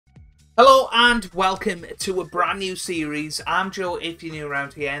Hello and welcome to a brand new series. I'm Joe if you're new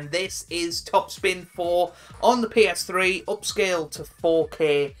around here, and this is Top Spin 4 on the PS3, upscaled to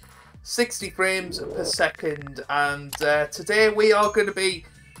 4K, 60 frames per second. And today we are going to be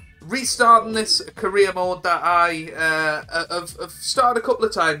restarting this career mode that I have started a couple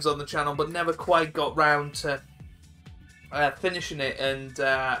of times on the channel but never quite got round to finishing it. And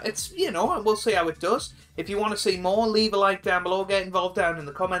it's, you know, we'll see how it does. If you want to see more, leave a like down below, get involved down in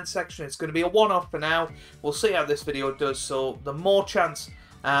the comments section. It's going to be a one-off for now. We'll see how this video does, so the more chance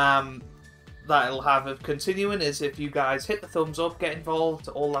that it'll have of continuing is if you guys hit the thumbs up, get involved,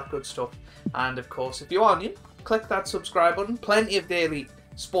 all that good stuff. And of course, if you are new, click that subscribe button. Plenty of daily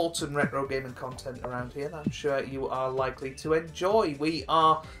sports and retro gaming content around here that I'm sure you are likely to enjoy. We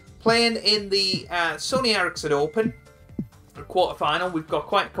are playing in the Sony Ericcson Open quarter-final. We've got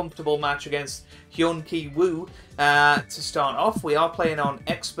quite a comfortable match against Hyun Ki-woo to start off. We are playing on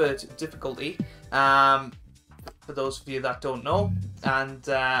expert difficulty, for those of you that don't know. And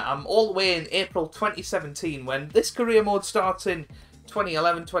I'm all the way in April 2017, when this career mode starts in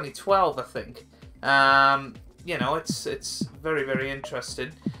 2011, 2012, I think. You know, it's very, very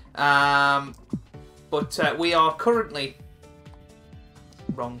interesting. But we are currently...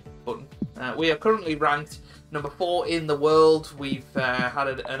 Wrong button. We are currently ranked number 4 in the world. We've had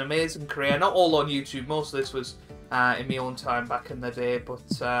an amazing career. Not all on YouTube. Most of this was in my own time back in the day. But,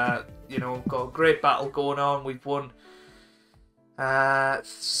 you know, we've got a great battle going on. We've won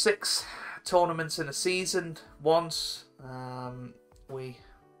 6 tournaments in a season once. We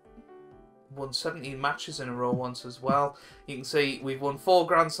won 17 matches in a row once as well. You can see we've won 4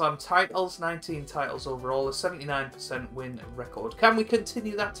 Grand Slam titles, 19 titles overall, a 79% win record. Can we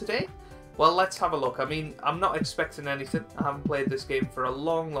continue that today? Well, let's have a look. I mean, I'm not expecting anything. I haven't played this game for a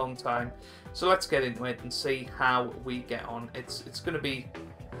long, long time. So let's get into it and see how we get on. It's going to be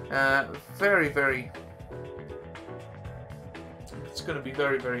very, very... It's going to be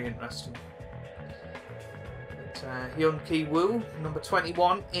very, very interesting. Hyun Ki-woo, number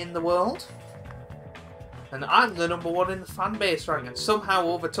 21 in the world. And I'm the number 1 in the fan base rank, and somehow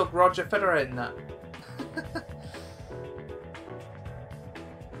overtook Roger Federer in that.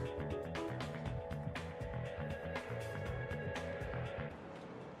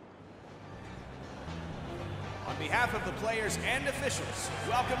 On behalf of the players and officials,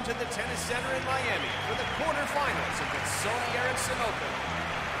 welcome to the Tennis Center in Miami for the quarterfinals of the Sony Ericcson Open.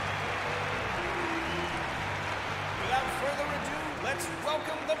 Without further ado, let's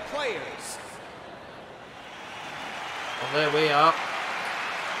welcome the players. Well, there we are.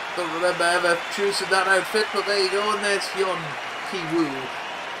 Don't remember ever choosing that outfit, but there you go, and there's Hyun Ki-woo.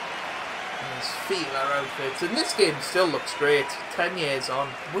 And his Fila outfit. And this game still looks great. 10 years on.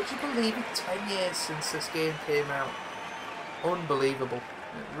 Would you believe it? 10 years since this game came out. Unbelievable.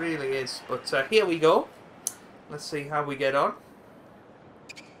 It really is. But here we go. Let's see how we get on.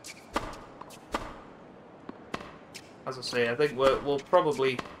 As I say, I think we'll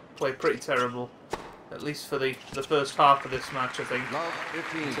probably play pretty terrible. At least for the first half of this match, I think.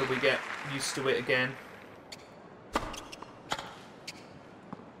 Until we get used to it again.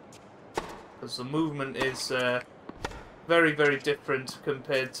 Because the movement is very, very different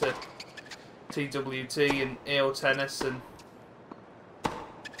compared to TWT and AO Tennis, and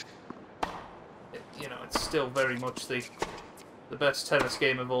you know, it's still very much the best tennis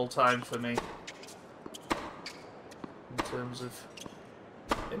game of all time for me in terms of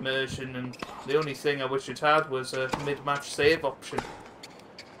immersion. And the only thing I wish it had was a mid-match save option.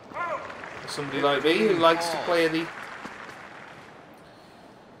 For somebody like me who likes to play the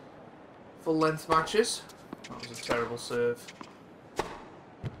full-length matches. That was a terrible serve.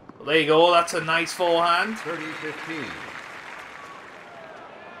 Well, there you go, that's a nice forehand. 30-15.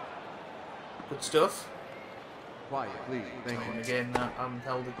 Good stuff. Quiet, please. Thank you. And again, I haven't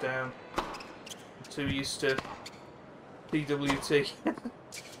held it down. I'm too used to PWT.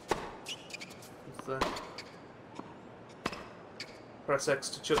 Press X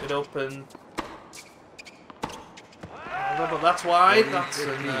to chuck it up, and but that's wide. That's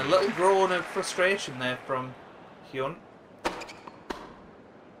a little groan of frustration there from Hyun.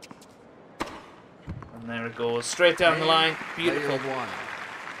 And there it goes, straight down the line. Beautiful.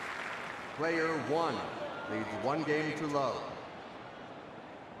 Player 1 leads 1 game to love.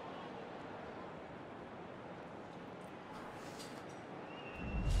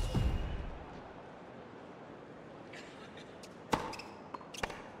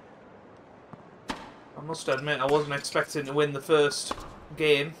 I must admit, I wasn't expecting to win the first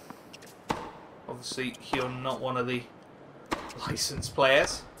game. Obviously, Hyun not one of the licensed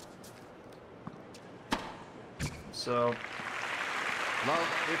players. So, Love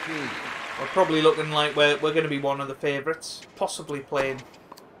 15. We're probably looking like we're going to be one of the favourites, possibly playing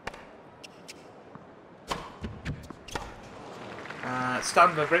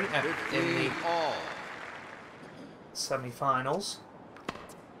Stan Wawrinka in the 15 all. semi-finals.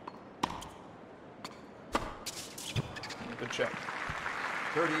 Good shot.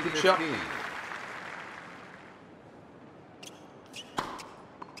 30 Good 15. shot.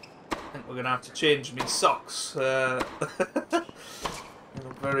 I think we're going to have to change my socks. In a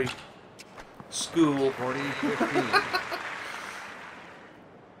very school. 40 15.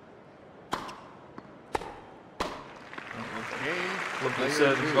 Lovely Player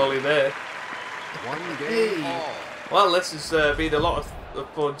service 2. volley there. One game all. Well, this has been a lot of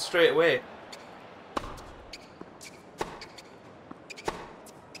fun straight away.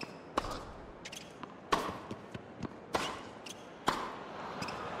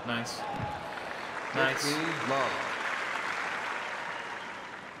 Nice. Nice. 15 love.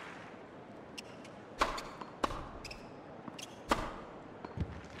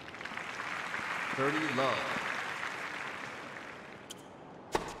 Love.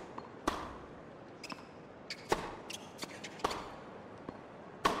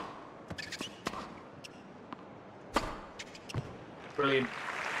 Brilliant.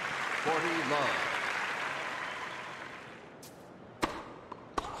 40 love.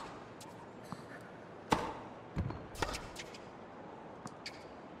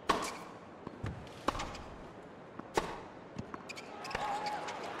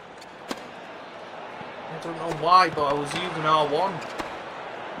 I don't know why, but I was using R1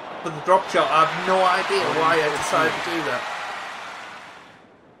 for the drop shot. I have no idea why I decided to do that.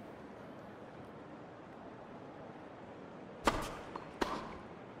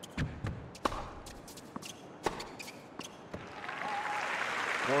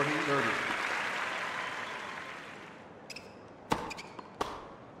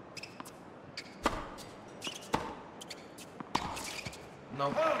 No,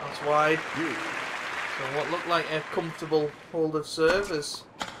 that's wide. So what looked like a comfortable hold of serve has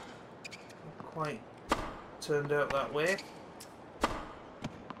not quite turned out that way.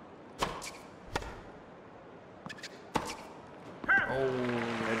 Oh,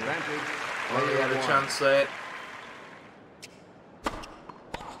 Advantage. well, he had a chance there.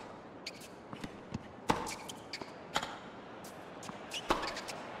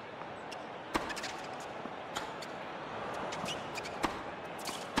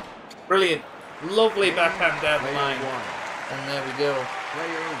 Brilliant. Lovely backhand down the line. And there we go.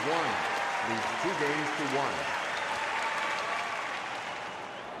 Player 1 leads 2 games to 1.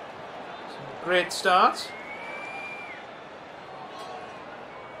 So, great start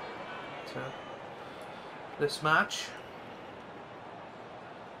to this match.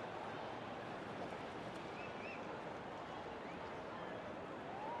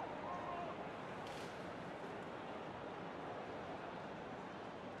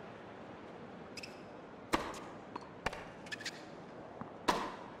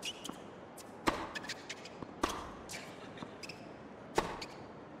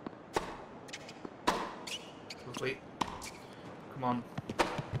 Come on.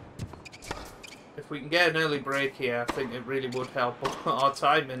 If we can get an early break here, I think it really would help. Our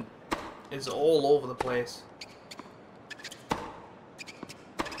timing is all over the place.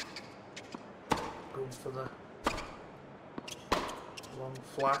 Going for the long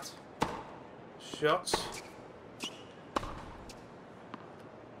flat shots.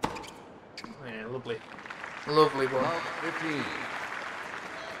 Yeah, lovely. Lovely one. 15.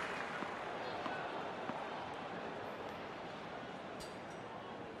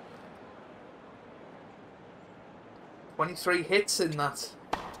 Hits in that.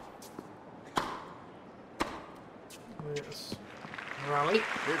 Rally.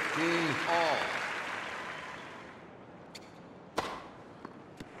 15 all.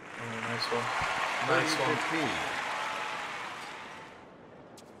 Oh, nice one. Nice one. 15.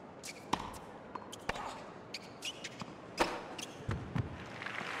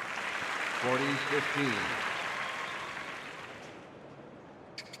 15.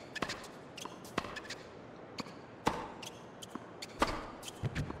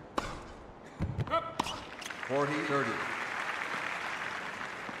 30.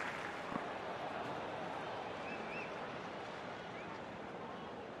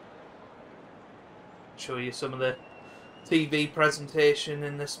 Show you some of the TV presentation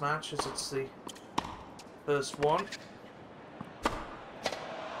in this match, as it's the first one.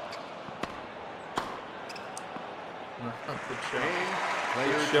 Good shot.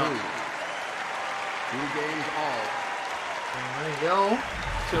 Player Good shot. 2 games all. And there you go.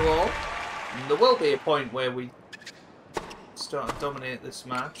 2-all. And there will be a point where we start to dominate this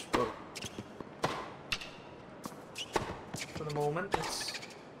match, but for the moment it's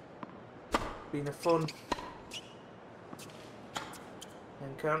been a fun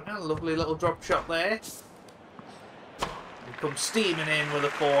encounter. Lovely little drop shot there. He comes steaming in with a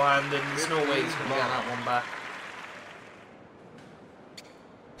forehand, and there's no way he's going to get that one back.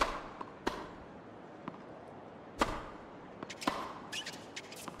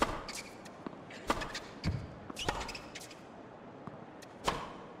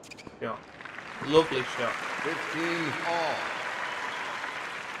 Shot. Lovely shot. 15 all.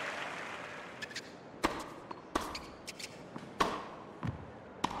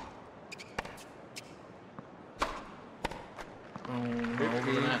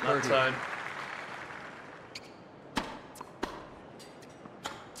 Over the net that time.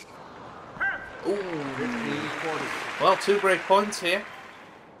 Ooh. 15-40. Well, 2 break points here.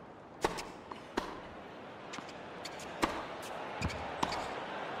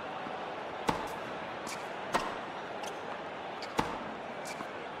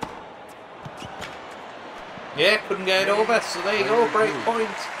 Yeah, couldn't get it over, so there you go, break point.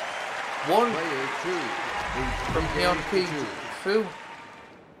 1 Player 2. from Keon Key. Fu.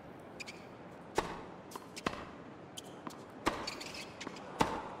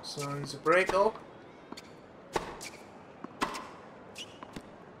 So he's a break up.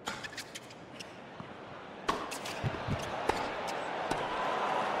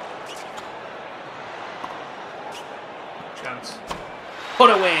 Chance. Put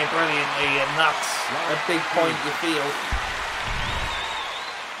away brilliantly, and that's a big point you feel.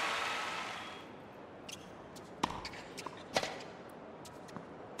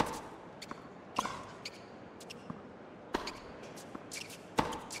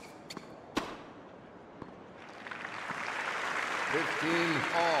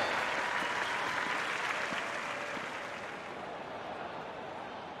 All.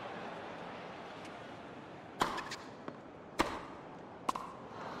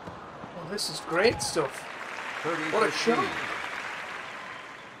 Well, this is great stuff. 30, What a shot.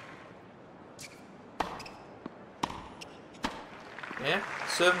 Yeah,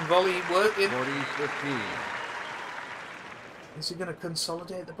 serve and volley working. 40-15. Is he going to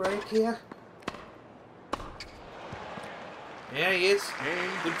consolidate the break here? Yeah, he is.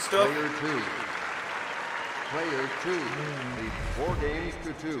 Good stuff. Player 2. Player 2. Leads 4 games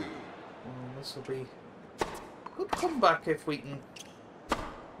to 2. This will be a good comeback if we can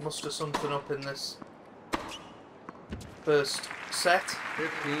muster something up in this first set.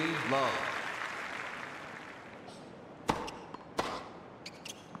 15 love.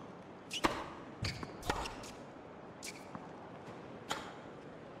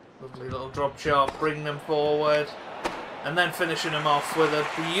 Lovely little drop shot, bring them forward. And then finishing him off with a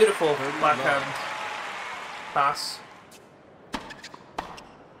beautiful backhand pass.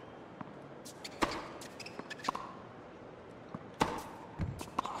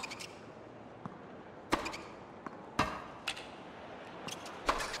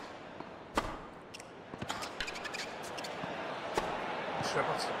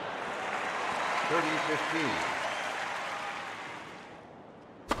 Shot. 30-15.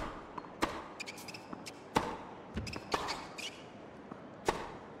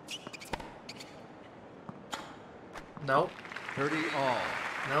 No. 30 all.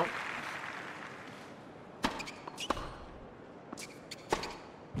 No.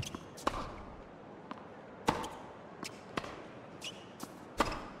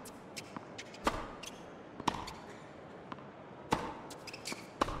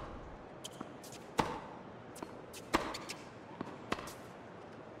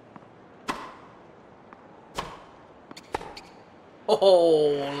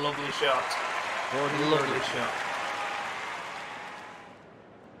 Oh, lovely shot. 40, Lovely shot.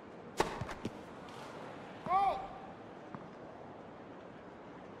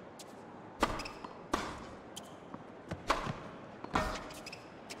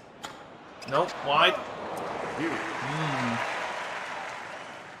 Nope, wide.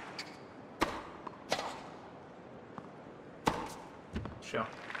 Sure.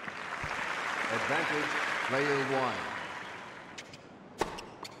 Advantage, player 1.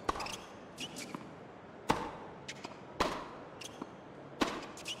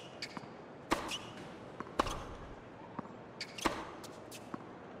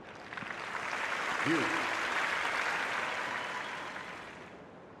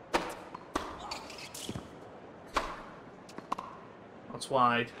 That's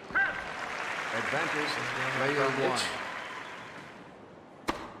wide. Advantage, player 1.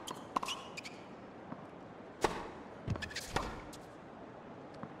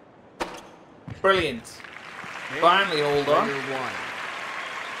 Brilliant. Finally hold on. Player 1.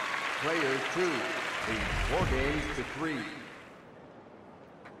 Player 2 leads 4 games to 3.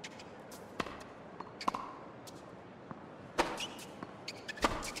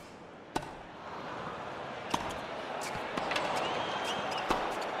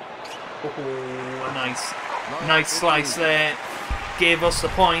 Oh, a nice slice there. Gave us the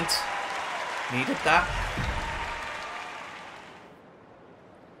point. Needed that.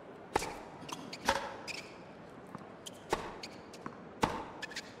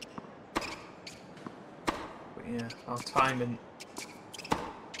 But yeah, our timing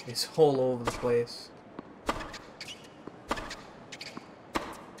is all over the place.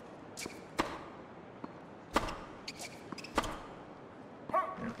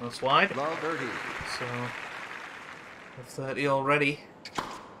 That's wide. So, 30 already.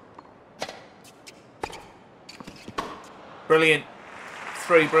 Brilliant.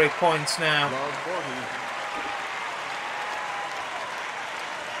 3 break points now.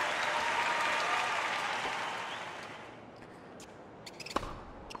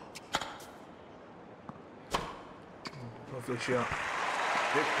 Lovely shot. 15-40.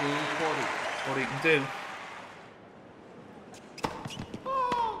 That's what he can do.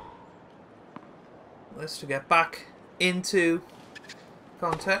 This to get back into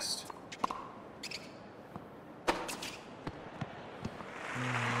contest.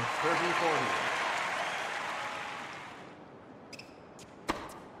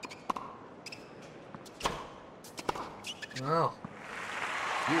 Well,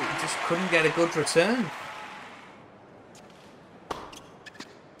 you just couldn't get a good return.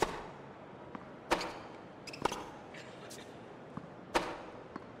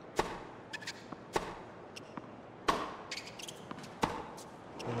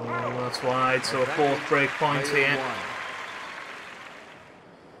 That's wide, so a 4th break point here.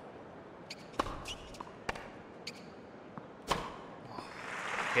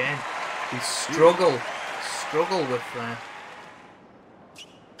 Again, we struggle with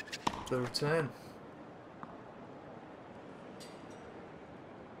the return.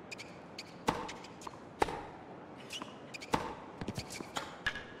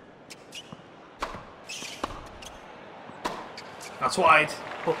 That's wide.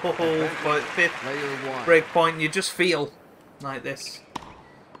 But 5th break point, you just feel like this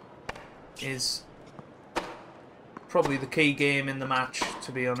is probably the key game in the match,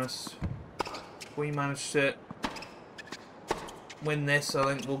 to be honest. If we manage to win this, I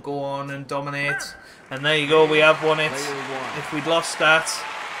think we'll go on and dominate. And there you go, we have won it. If we'd lost that,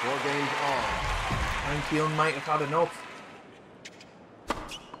 4 games all. I think Hyun might have had enough.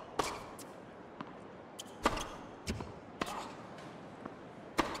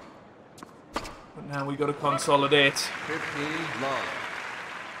 But now we got to consolidate. 15 love.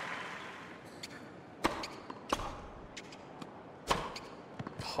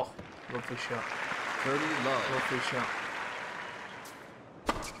 Oh, lovely shot. 30 love. Lovely shot.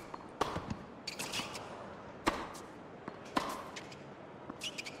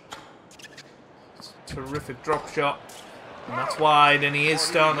 It's a terrific drop shot. And that's wide, and he is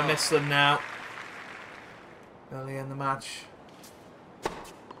starting to miss them now. Early in the match.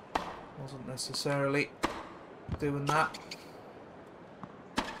 Wasn't necessarily doing that.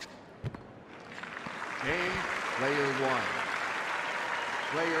 Game player 1.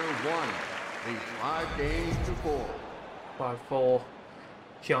 Player 1 leads 5 games to 4. 5-4.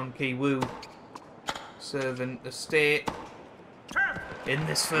 Hyun Ki-woo serving the state in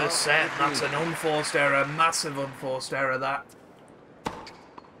this first set. That's an unforced error, massive unforced error that.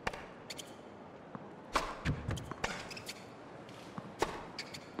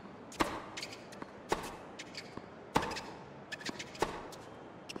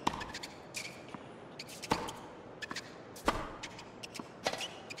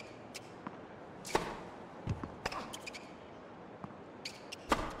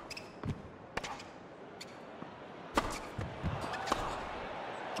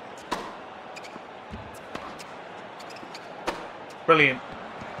 Brilliant.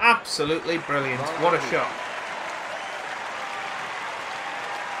 Absolutely brilliant. What a shot.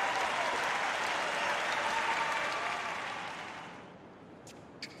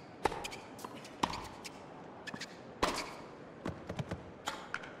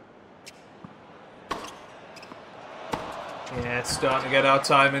 Yeah, it's starting to get our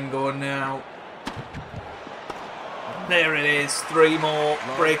timing going now. There it is. 3 more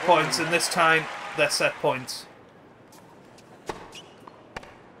break points, and this time they're set points.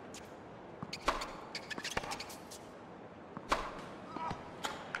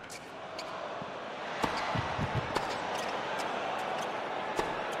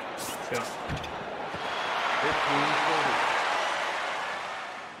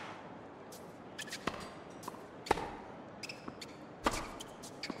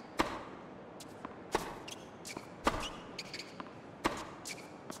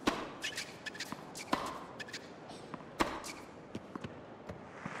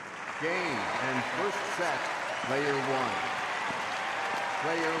 Game and first set, player one.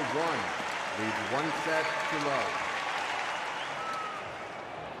 Player one leads 1 set to love.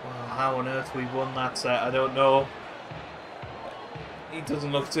 Well, how on earth we won that set, I don't know. He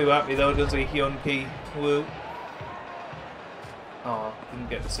doesn't look too happy though, does he, Hyun Ki Woo? Oh, didn't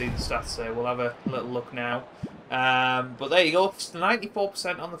get to see the stats there. We'll have a little look now. But there you go,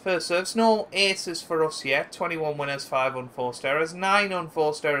 94% on the first serves. No aces for us yet. 21 winners, 5 unforced errors. 9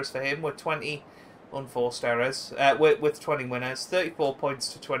 unforced errors for him with 20 unforced errors. With 20 winners. 34 points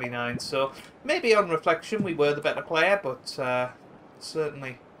to 29. So maybe on reflection we were the better player, but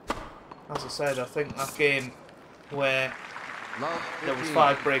certainly, as I said, I think that game where there was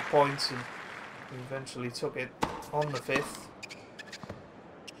 5 break points and we eventually took it on the 5th.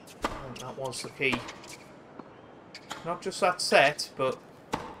 I think that was the key. Not just that set, but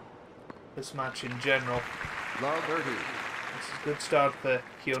this match in general. Love 30. This is a good start for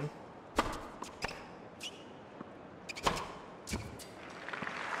Hyun.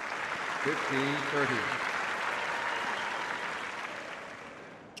 15-30.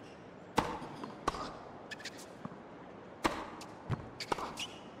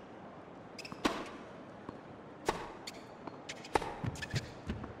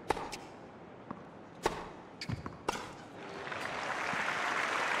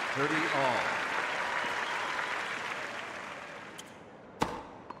 All.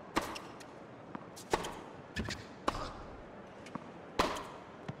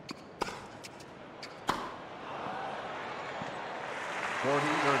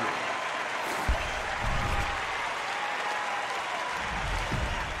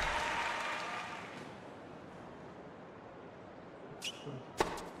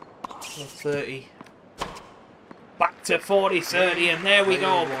 So 30. Back to 40-30, and there we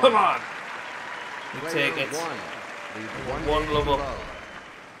go. Come on. We take it. One love up.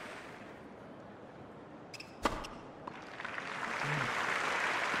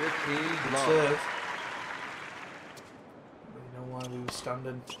 Good serve. We know why we were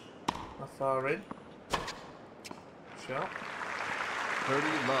standing that far in. Shot.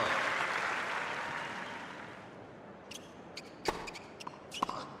 30 love.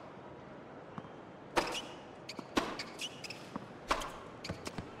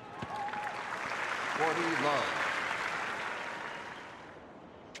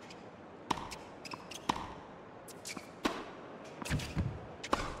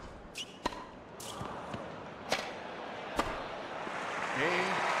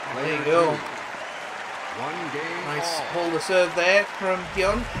 There you go. One game. Nice hold of serve there from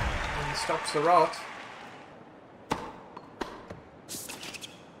Hyun, and stops the rot.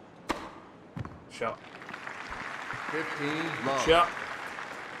 Shot. 15 love. Shot.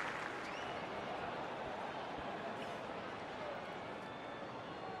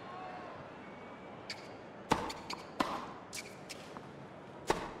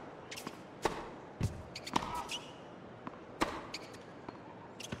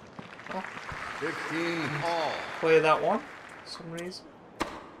 Oh. 15 all. Play that one for some reason.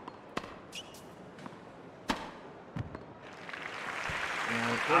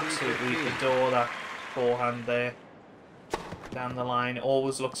 Yeah, absolutely adore that forehand there. Down the line,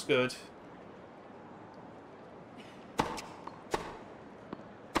 always looks good.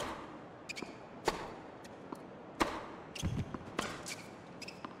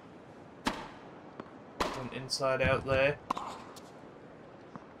 Went inside out there.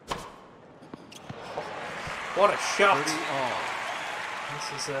 What a shot!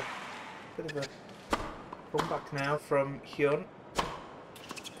 This is a bit of a comeback now from Hyun.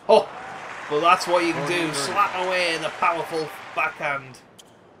 Oh! Well, that's what you can do. Slap away the powerful backhand.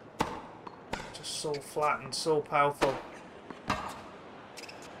 Just so flat and so powerful.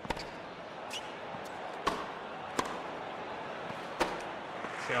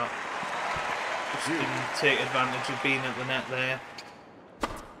 Shot. Just didn't take advantage of being at the net there.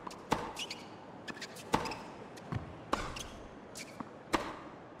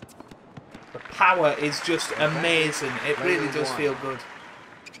 The power is just amazing. It really does feel good.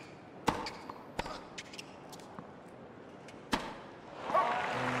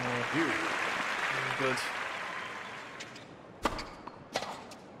 Good.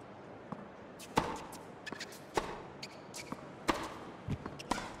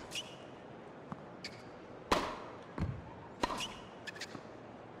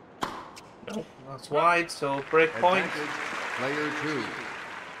 Nope, that's wide, so break point. Player 2.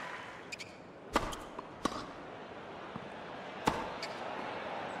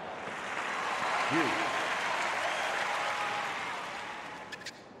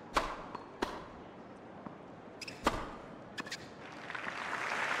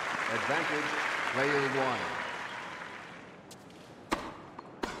 Advantage, player one.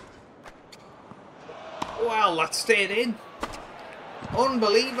 Wow, that stayed in.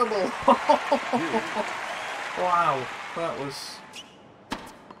 Unbelievable. Wow, that was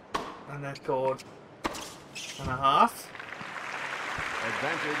a net cord and a half.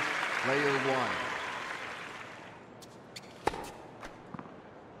 Advantage, player one.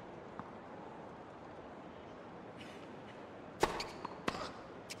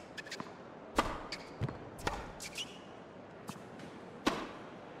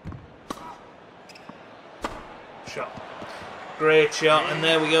 Shot. Great shot, and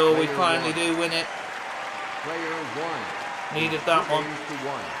there we go. We finally do win it. Player one. Needed that one. 2 games to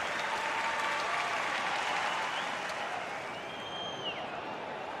 1.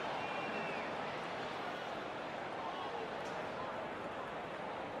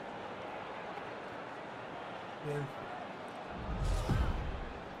 Yeah.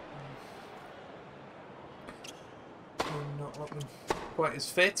 Not looking quite as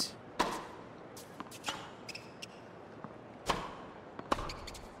fit.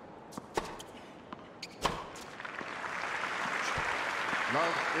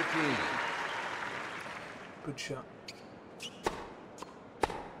 Love 15. Good shot.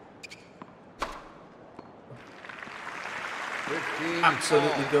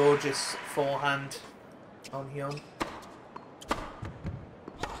 Absolutely gorgeous forehand on Hyun.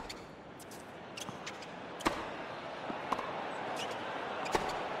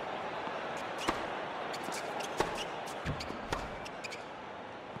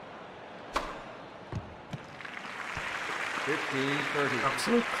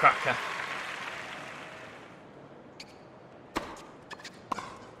 Absolute cracker.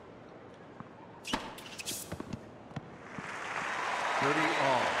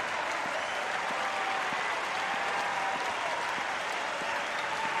 All.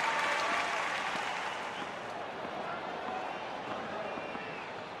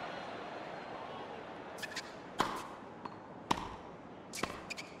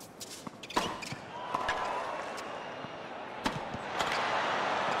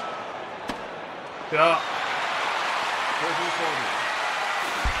 Yeah. 30-40.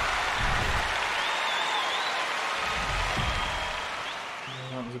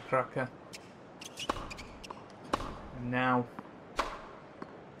 That was a cracker. And now,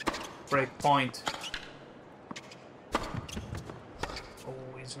 break point. Oh,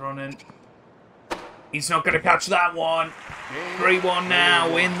 he's running. He's not going to catch that one. 3-1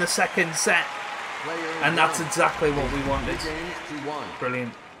 now in the second set. And that's exactly what we wanted.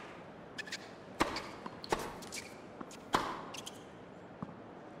 Brilliant.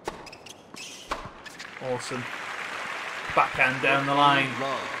 Awesome. Backhand down the line.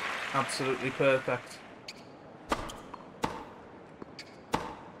 Absolutely perfect.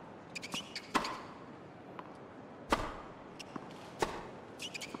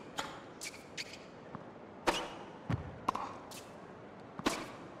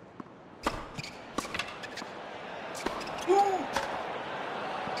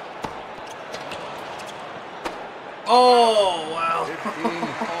 Oh, wow.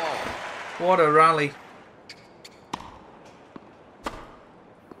 What a rally.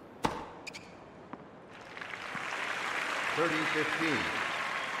 30-15.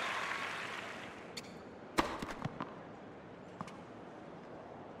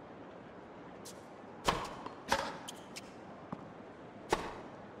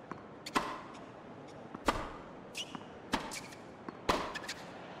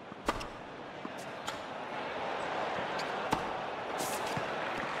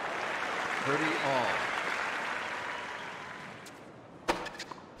 All.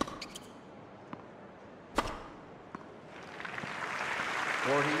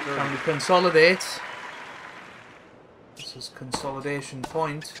 Can we consolidate? This is consolidation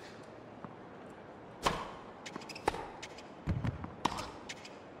point.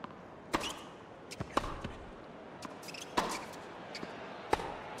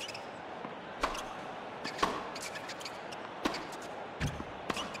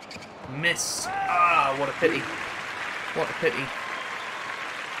 Miss. Ah, what a pity. What a pity.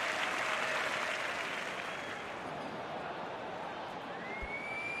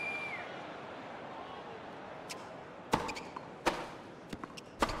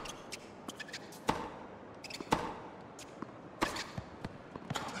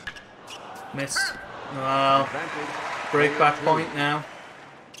 Missed. Well, break back point now.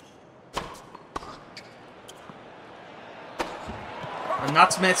 And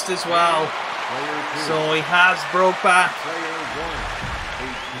that's missed as well. So he has broke back.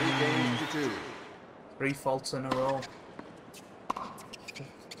 3 games to 2. 3 faults in a row.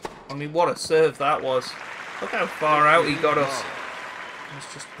 I mean, what a serve that was. Look how far out he got us. It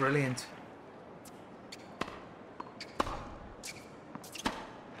was just brilliant.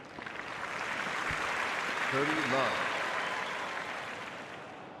 Love.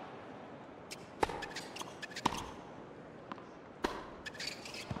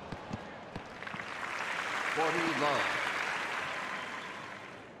 Love.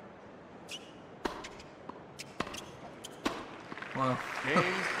 Well,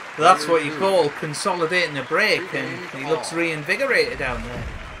 that's what you call consolidating a break, and he looks reinvigorated down there.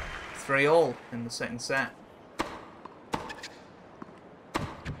 3-3 in the second set.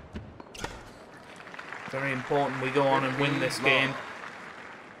 Very important we go on and win this game.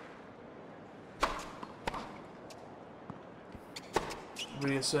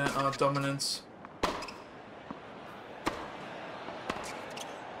 Reassert our dominance.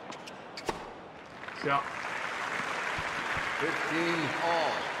 Shot.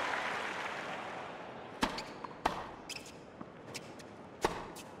 15-all.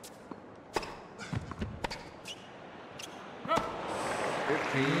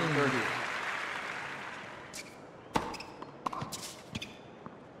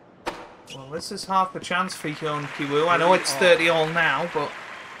 Well, this is half a chance for Hyun Ki-woo. I know it's 30-all now, but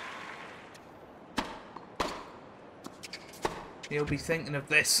he'll be thinking of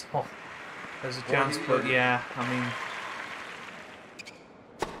this. Oh, there's a chance, but yeah, I mean,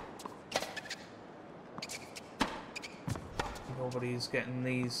 nobody's getting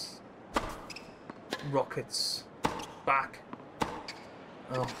these rockets back.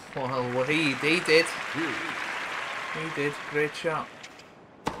 Oh, well, he did. He did. Great shot.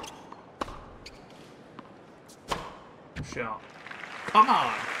 Shot. Come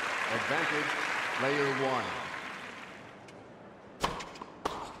on! Advantage, player 1.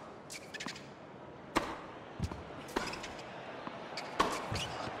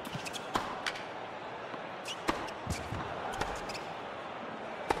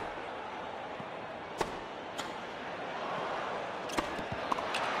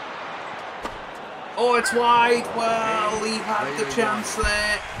 Oh, it's wide. Well, he had the chance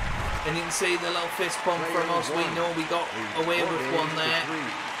there. And you can see the little fist bump from us. We know we got away with one there.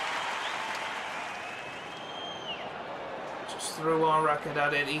 Just threw our racket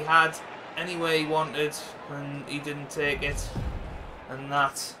at it. He had any way he wanted, and he didn't take it. And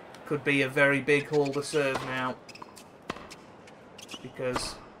that could be a very big hole to serve now.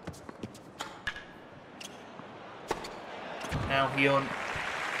 Because now Hyun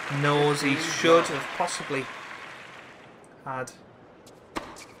knows he should have possibly had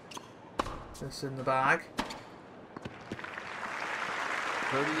this in the bag.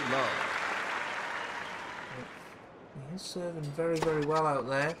 30 love. He is serving very, very well out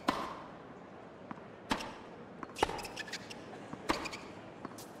there.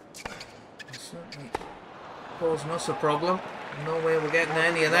 He's certainly causing us a problem. No way we're getting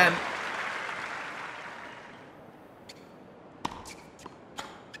any of them.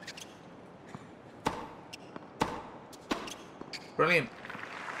 Brilliant.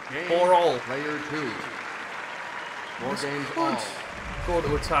 4-all. Player 2. 4 games Could all. go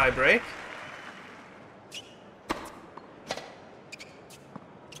to a tie break.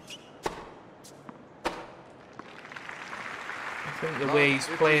 I think the way he's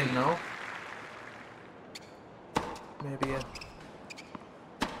playing though, maybe a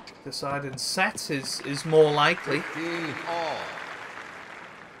decided set is more likely. 15-all.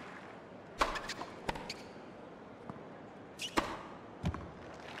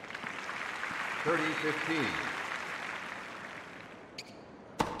 30-15.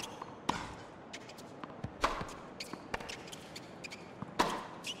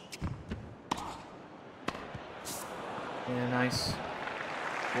 Yeah, nice.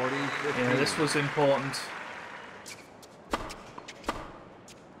 40-15. Yeah, this was important.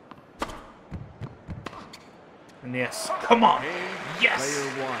 And yes, come on. Yes.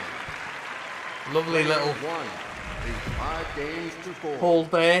 Player 1. Lovely Player little 1. Leads 5 games to 4. hold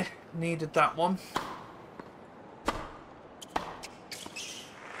there. Needed that one. 15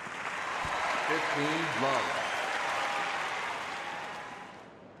 love.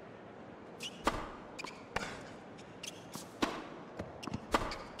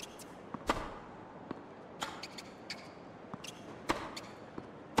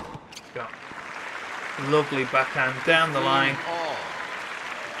 Got lovely backhand down the line. All.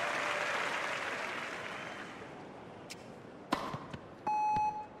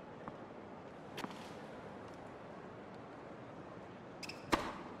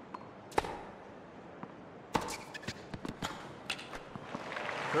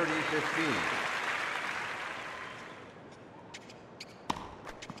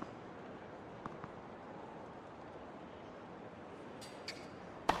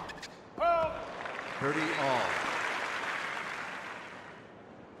 30 all.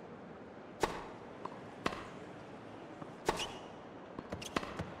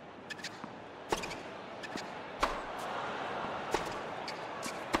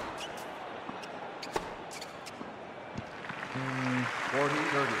 Mm.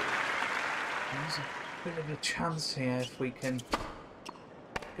 40-30. There's a bit of a chance here if we can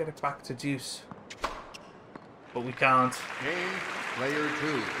get it back to deuce. But we can't. Game, player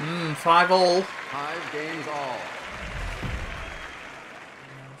 2. 5 all. 5 games all.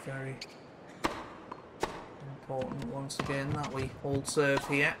 Very important once again that we hold serve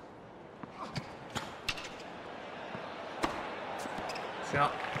here.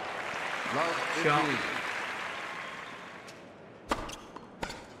 Shot. Love 15.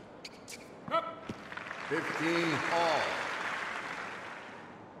 Shot. 15 all.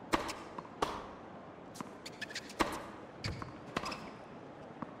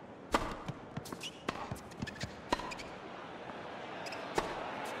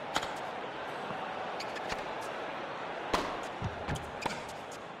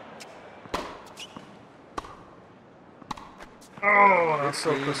 Oh, that's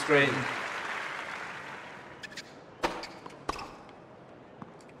so frustrating. That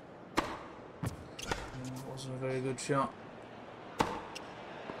wasn't a very good shot.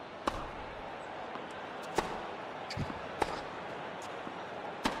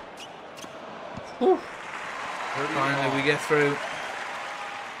 Whew. Finally we get through.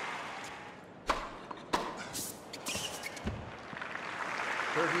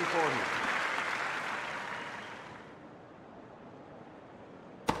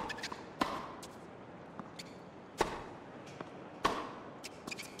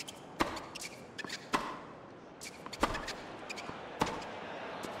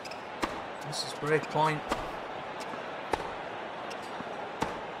 This is break point.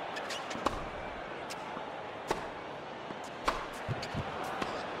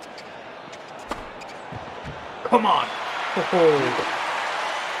 Come on! Oh.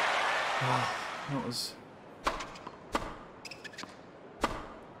 That was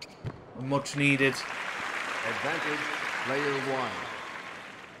much needed. Advantage, player 1.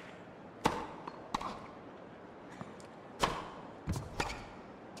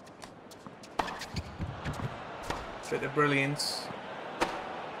 Bit of brilliance.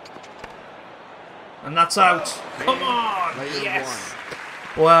 And that's out. Come on! Yes!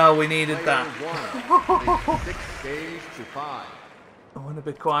 Well, we needed that. 6 games to 5. I went a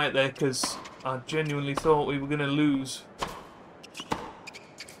bit quiet there because I genuinely thought we were going to lose. So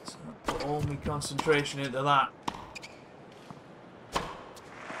I put all my concentration into that.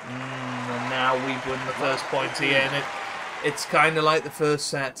 And now we've won the first point here. And it's kind of like the first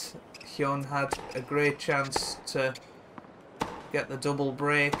set. Hyun had a great chance to get the double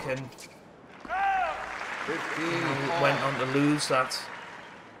break and went on to lose that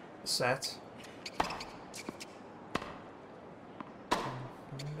set.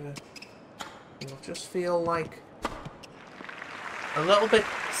 And, you'll just feel like a little bit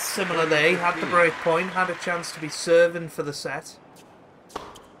similar there. He had the break point, had a chance to be serving for the set.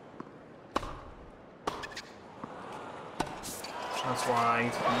 That's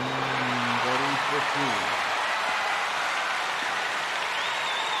wide. 40-15.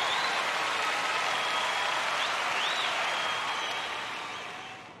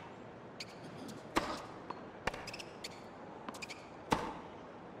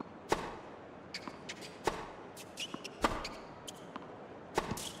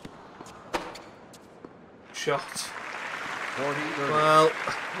 Shot. 40-30. Well,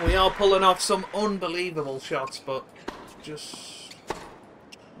 we are pulling off some unbelievable shots, but just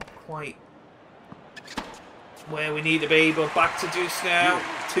not quite where we need to be. But back to deuce now.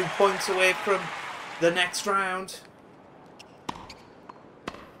 2 points away from the next round.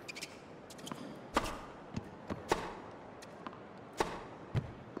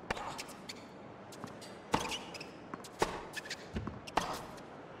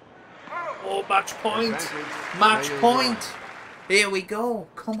 Oh, match point! Match point! Here we go.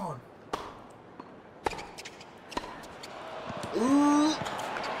 Come on. Ooh.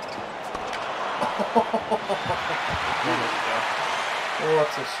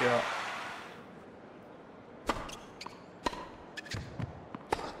 What a shot.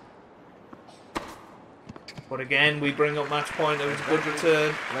 But again, we bring up match point. It was a good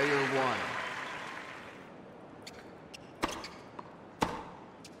return. Player 1.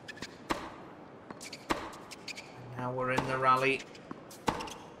 Now we're in the rally.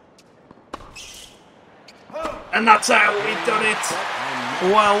 And that's how we've done it.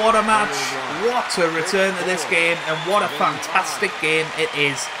 Wow, what a match. What a return to this game. And what a fantastic game it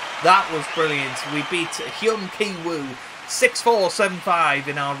is. That was brilliant. We beat Hyun Ki-woo 6-4, 7-5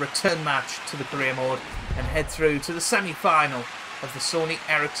 in our return match to the career mode and head through to the semi-final of the Sony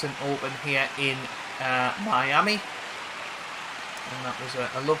Ericcson Open here in Miami. And that was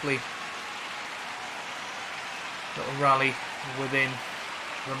a lovely little rally within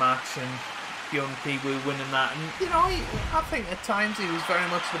the match, and Hyun Ki-woo winning that. And, you know, I think at times he was very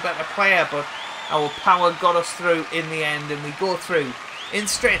much the better player, but our power got us through in the end, and we go through in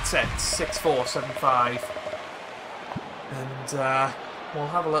straight sets, 6-4, 7-5. And we'll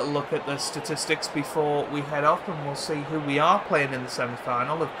have a little look at the statistics before we head off, and we'll see who we are playing in the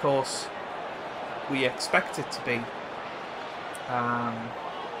semi-final. Of course, we expect it to be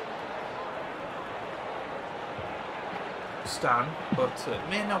Stan, but it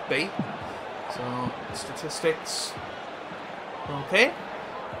may not be. So, statistics. Okay.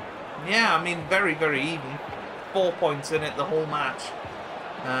 Yeah, I mean, very, very even. 4 points in it the whole match.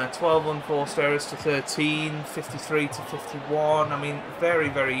 12 unforced errors to 13, 53 to 51. I mean, very,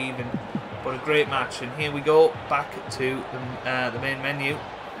 very even, but a great match. And here we go, back to the main menu.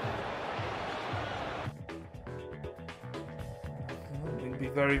 We'll be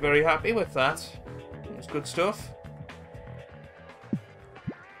very, very happy with that. It's good stuff.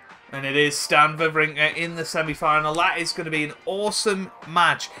 And it is Stan Wawrinka in the semi-final. That is going to be an awesome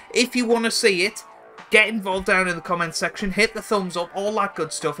match. If you want to see it, get involved down in the comments section. Hit the thumbs up, all that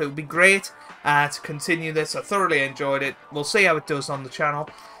good stuff. It would be great to continue this. I thoroughly enjoyed it. We'll see how it does on the channel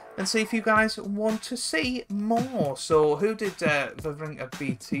and see if you guys want to see more. So, who did Wawrinka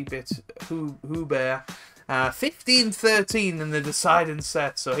beat? He beat Huber 15-13 in the deciding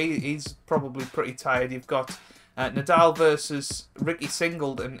set. So, he's probably pretty tired. You've got Nadal versus Ricky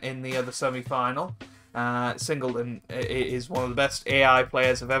Singleton in the other semi-final. Singleton is one of the best AI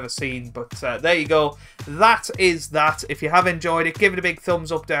players I've ever seen, but there you go. That is that. If you have enjoyed it, give it a big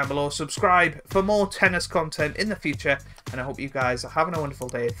thumbs up down below. Subscribe for more tennis content in the future, and I hope you guys are having a wonderful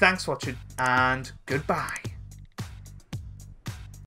day. Thanks for watching, and goodbye.